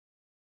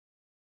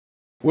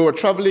We were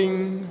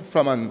traveling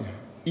from an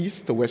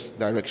east to west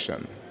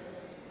direction.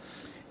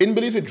 In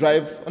Belize, we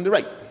drive on the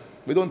right.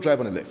 We don't drive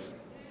on the left.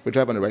 We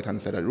drive on the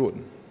right-hand side of the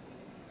road.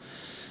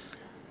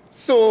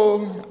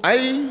 So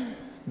I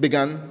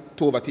began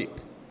to overtake.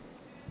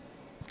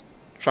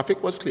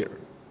 Traffic was clear.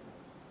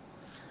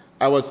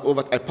 I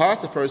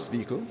passed the first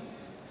vehicle.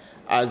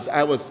 As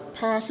I was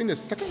passing the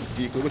second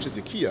vehicle, which is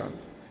the Kia,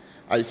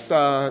 I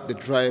saw the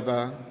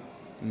driver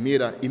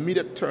made an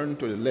immediate turn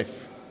to the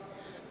left,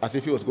 as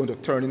if he was going to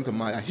turn into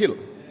Maya Hill,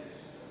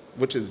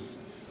 which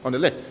is on the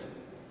left.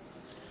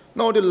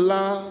 Now the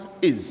law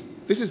is,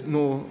 this is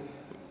no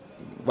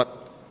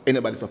what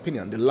anybody's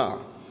opinion, the law.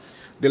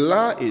 The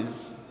law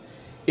is,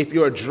 if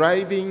you are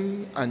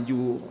driving and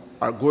you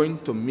are going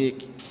to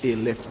make a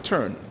left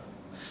turn,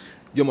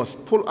 you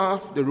must pull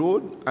off the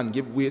road and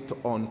give way to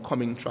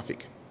oncoming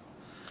traffic.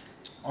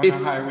 On a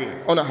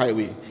highway? On a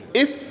highway.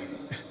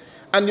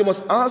 And you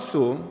must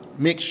also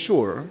make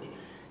sure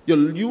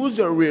you use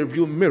your rear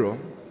view mirror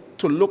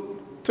to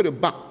look to the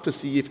back to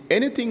see if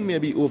anything may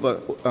be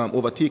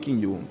overtaking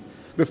you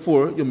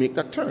before you make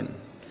that turn.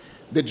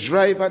 The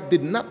driver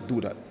did not do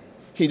that.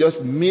 He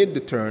just made the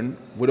turn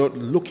without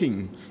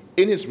looking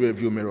in his rear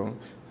view mirror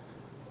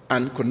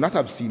and could not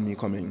have seen me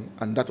coming,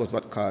 and that was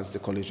what caused the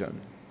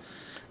collision.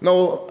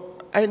 Now,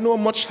 I know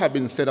much has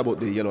been said about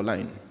the yellow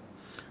line.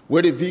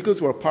 Where the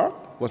vehicles were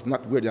parked was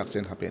not where the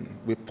accident happened.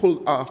 We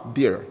pulled off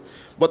there.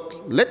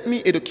 But let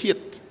me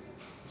educate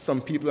some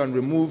people and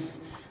remove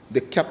the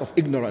cap of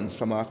ignorance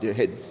from off their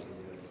heads.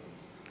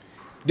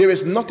 There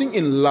is nothing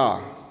in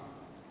law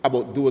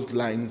about those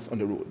lines on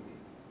the road.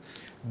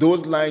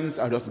 Those lines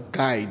are just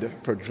guide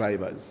for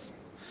drivers.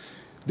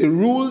 The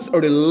rules or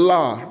the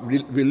law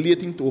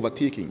relating to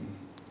overtaking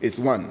is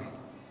one,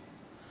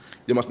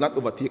 you must not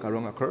overtake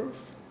around a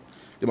curve.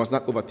 You must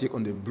not overtake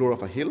on the blow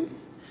of a hill.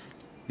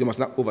 You must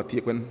not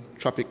overtake when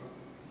traffic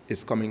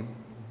is coming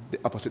the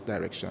opposite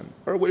direction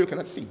or where you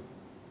cannot see.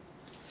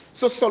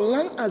 So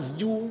long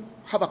as you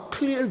have a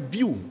clear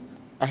view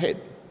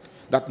ahead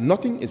that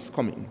nothing is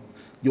coming,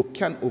 you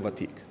can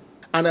overtake.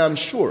 And I am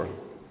sure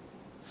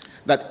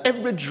that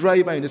every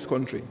driver in this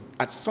country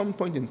at some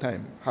point in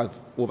time have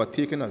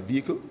overtaken a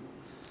vehicle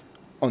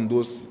on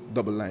those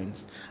double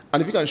lines.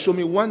 And if you can show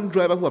me one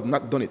driver who have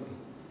not done it,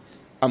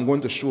 I'm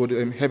going to show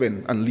them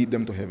heaven and lead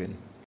them to heaven.